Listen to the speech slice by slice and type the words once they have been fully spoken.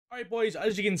Alright boys,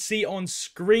 as you can see on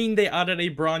screen, they added a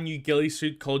brand new ghillie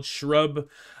suit called Shrub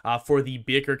for the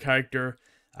Baker character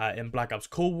in Black Ops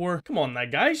Cold War. Come on now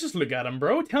guys, just look at him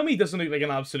bro. Tell me he doesn't look like an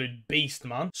absolute beast,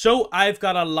 man. So I've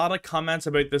got a lot of comments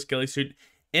about this ghillie suit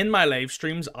in my live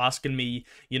streams asking me,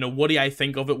 you know, what do I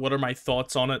think of it? What are my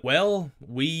thoughts on it? Well,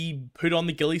 we put on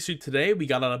the ghillie suit today. We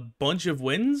got a bunch of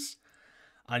wins.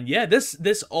 And yeah,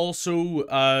 this also,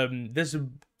 this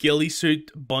ghillie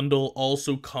suit bundle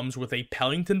also comes with a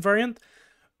Pellington variant.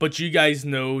 But you guys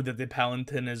know that the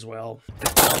Pellington is, well,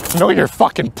 know your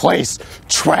fucking place,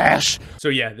 trash. So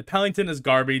yeah, the Pellington is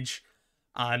garbage,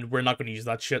 and we're not going to use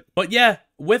that shit. But yeah,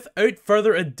 without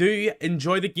further ado,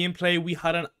 enjoy the gameplay. We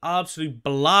had an absolute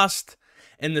blast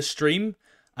in the stream.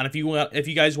 And if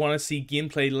you guys want to see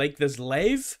gameplay like this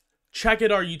live, check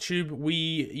out our YouTube.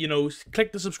 You know,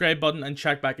 click the subscribe button and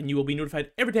check back, and you will be notified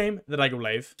every time that I go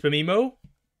live. It's been me, Mo.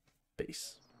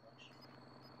 Peace.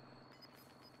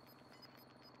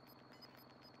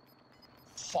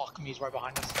 Fuck me, he's right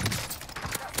behind us.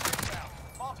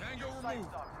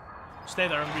 Stay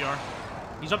there, and we are.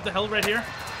 He's up the hill right here.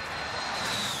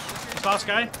 This last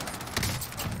guy.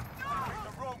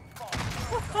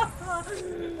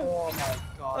 Oh my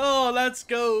god. Oh, let's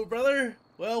go, brother.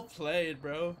 Well played,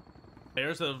 bro.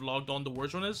 Players that have logged on to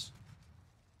Warzone is.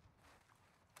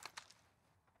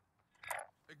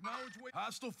 Acknowledge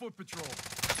hostile foot patrol.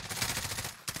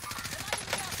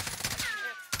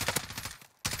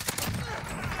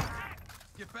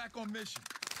 Get back on mission.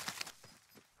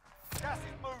 Gas is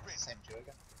moving. Same two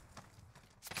again.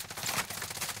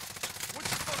 What's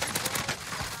the fucking problem?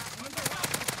 Under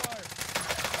house fire.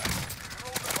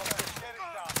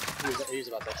 He was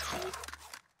about this.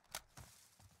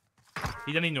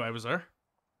 He didn't even know I was there.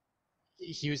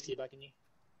 He was teabagging you.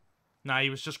 Nah, he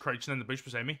was just crouching in the bush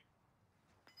beside me.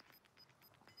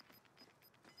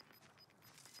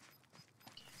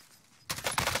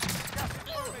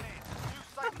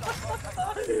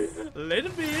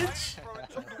 Little bitch.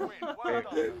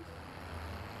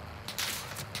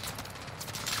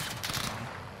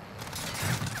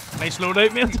 Nice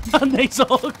loadout, mate. Nice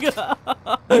hog.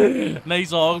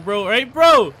 Nice hog, bro. Right,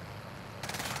 bro.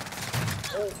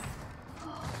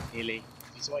 Ghillie.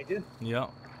 That's what I do. Yeah.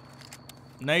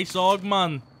 Nice hog,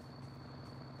 man.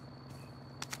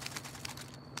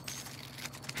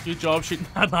 Good job shooting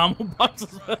that ammo box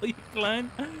as well, you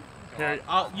clown. Here,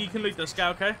 you can loot this guy,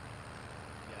 okay? Yeah.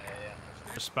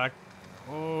 Respect.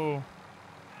 Oh.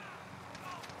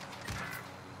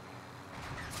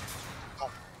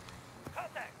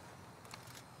 Contact.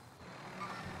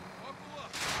 Buckle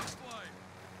up. Slide.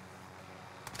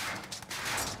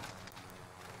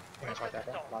 He's right there,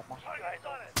 bro. Last one. Guys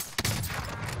on it.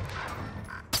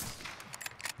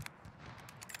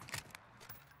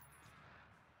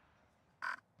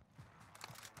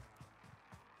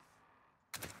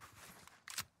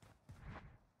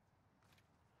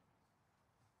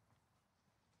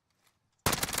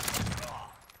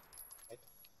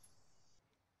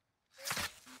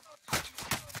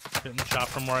 Getting shot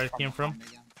from where I came from.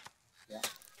 Yeah.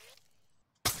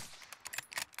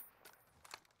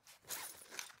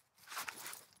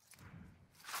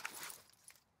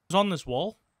 Who's on this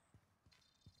wall?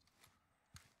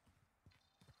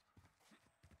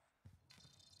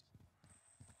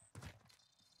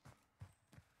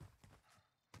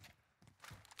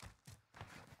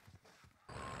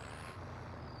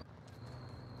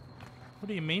 What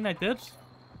do you mean I did?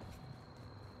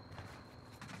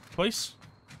 Twice?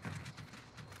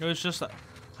 It was just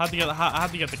had to get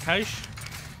the cash.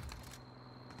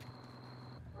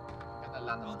 Gonna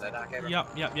land on that, okay, bro?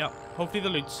 Yep. Hopefully the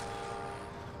loot's.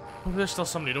 Hopefully there's still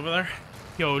some loot over there.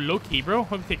 Yo, low key, bro.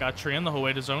 Hope you take that train the whole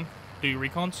way to zone. Do your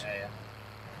recons. Yeah.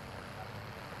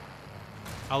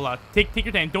 I'll take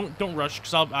your time. Don't rush,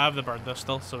 cause I have the bird there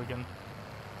still, so we can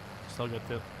still get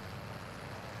to it.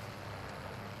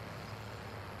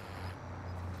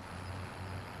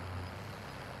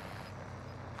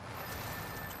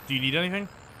 Do you need anything?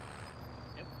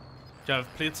 Yep. Do you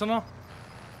have plates and all?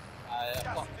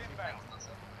 Fuck.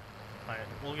 Alright,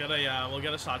 we'll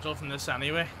get a satchel from this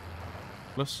anyway.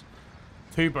 Plus,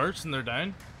 2 birds and they're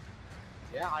down.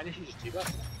 Yeah, I literally just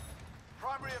teabagged.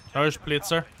 Primary objective There's plates,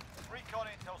 sir. Recon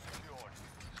intel secured.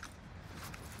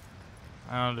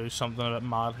 I'll do something a bit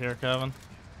mad here, Kevin.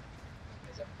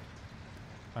 Is it?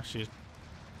 Actually, I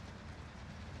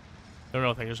don't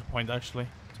really think there's a point actually.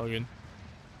 It's all good.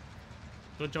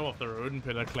 Don't jump off the road and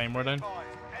put a claymore down.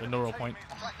 There's no real point.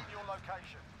 Tracking your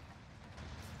location.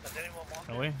 Does anyone want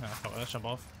Really? Oh, let's jump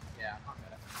off. Yeah, I'm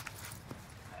gonna.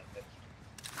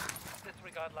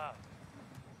 disregard lab?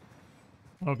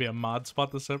 That'll be a mad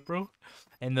spot to sit, bro.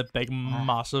 In the big,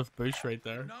 massive bush right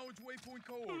there. Now it's waypoint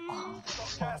code.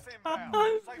 Got gas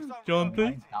inbound. Safe zone John,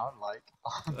 relocated. I'm down, like,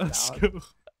 I'm let's down. go.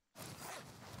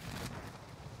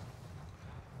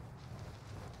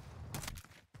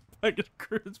 I get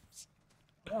crisps.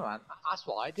 Yeah, man, that's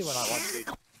what I do when I want to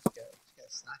get a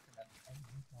snack and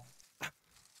then.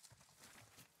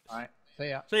 Alright, see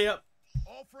ya. See ya.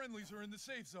 All friendlies are in the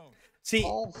safe zone. See,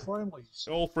 All friendlies.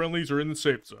 all friendlies are in the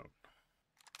safe zone.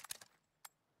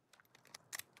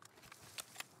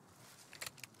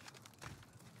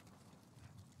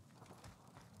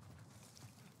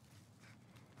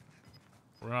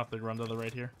 We're gonna have to run to the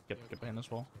right here. Get behind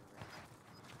this wall.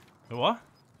 The what?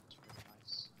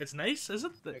 Nice. It's nice, is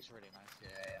it? Looks really nice.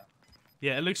 Yeah.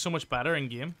 Yeah, it looks so much better in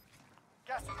game.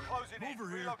 Gas is closing in. Over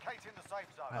here. Relocating the safe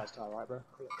zone. Nice car, right, bro?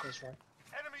 Close right.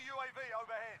 Enemy UAV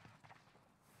overhead.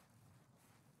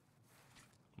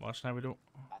 Watch now we don't.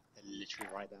 They're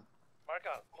literally right there. Mark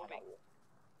out. Moving.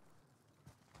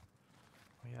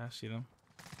 Oh yeah, I see them.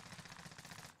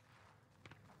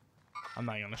 I'm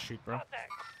not gonna shoot, bro.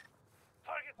 Contact.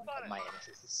 Target spotted. My aim is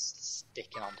just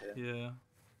sticking onto him. Yeah.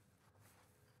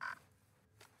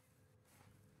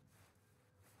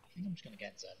 I think I'm just gonna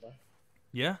get in zone, bro.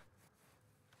 Yeah?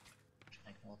 Just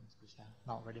make more than this now.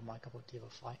 Not really my cup of tea of a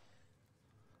fight.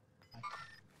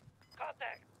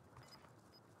 Contact.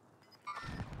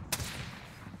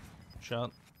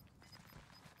 Shot.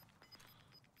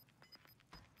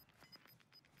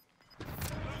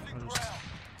 Losing ground.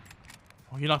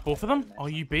 Oh, you knocked both of them? Oh,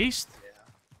 you beast? Yeah.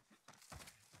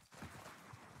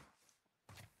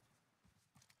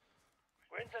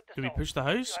 We're inside the Did we zone. push the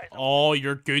house? Guys, Oh,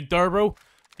 you're good there, bro.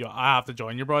 Yo, I have to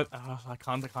join you, bro. I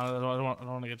can't. I don't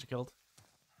want to get you killed.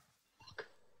 Fuck.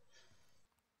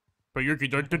 Bro, you're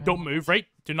good. Don't move, right?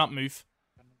 Do not move.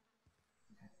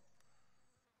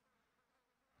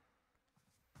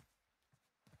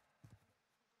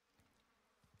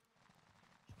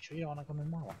 Sure you don't wanna come in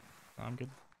my one? I'm good.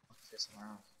 I'll sit somewhere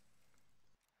else.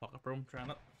 Fuck it, bro. I'm trying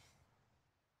it.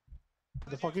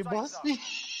 The fucking bus? Look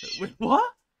Wait,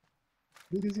 what?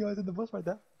 at these guys in the bus right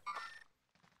there.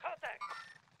 Contact.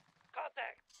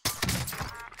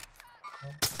 Contact.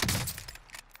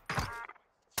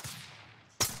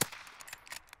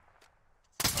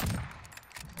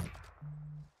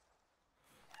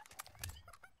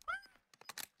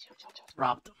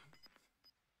 Dropped them.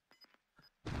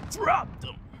 Dropped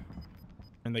them.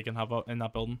 And they can have in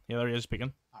that building. Yeah, there he is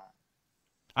speaking.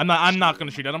 Alright. I'm not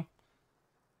gonna shoot at him.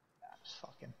 Yeah, just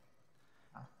fucking.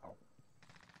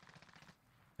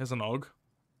 There's an og.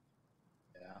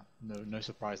 Yeah, no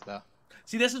surprise there.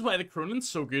 See, this is why the Cronin's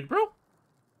so good, bro.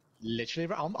 Literally,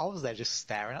 bro, I was there just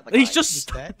staring at the guy. He's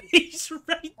just there. he's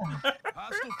right there.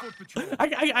 Hostile foot patrol.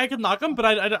 I could knock him, but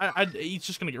I he's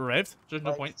just gonna get revved. There's no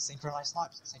Like, point. Synchronized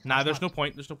snipes. Synchronized Nah, there's no snipes.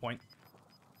 point. There's no point.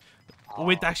 Oh,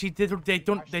 Wait, actually, they don't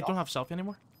have selfie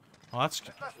anymore. Oh, that's.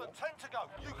 There's less than 10 to go.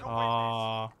 You can win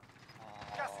Ah.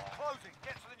 this. Gas is closing.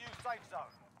 Get to the new safe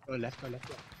zone. Go left, go left,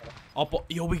 go left. Up,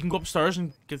 yo, we can go upstairs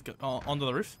and get onto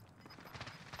the roof.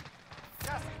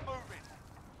 Gas is moving.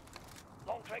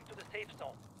 Long track to the safe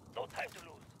zone. No time to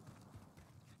lose.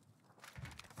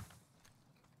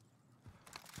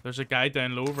 There's a guy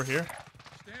down low over here.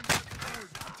 Stand by the doors.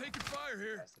 I'm taking fire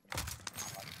here.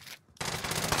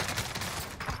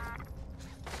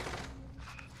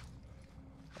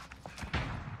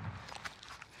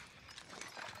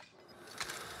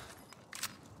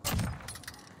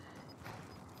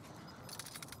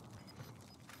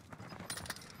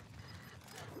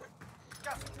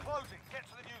 Gas is closing. Get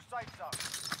to the new safe zone.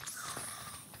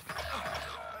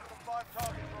 Less than 5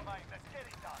 targets remain. Let's get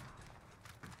it done.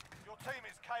 Your team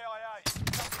is KIA.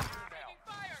 It's up to you now.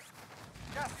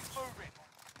 Gas is moving.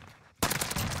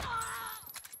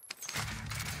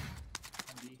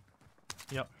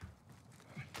 Yep.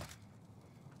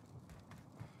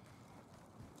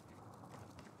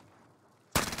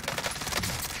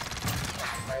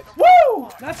 Woo!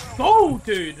 Let's go,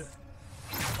 dude.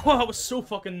 Oh, that was so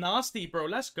fucking nasty, bro.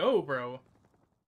 Let's go, bro.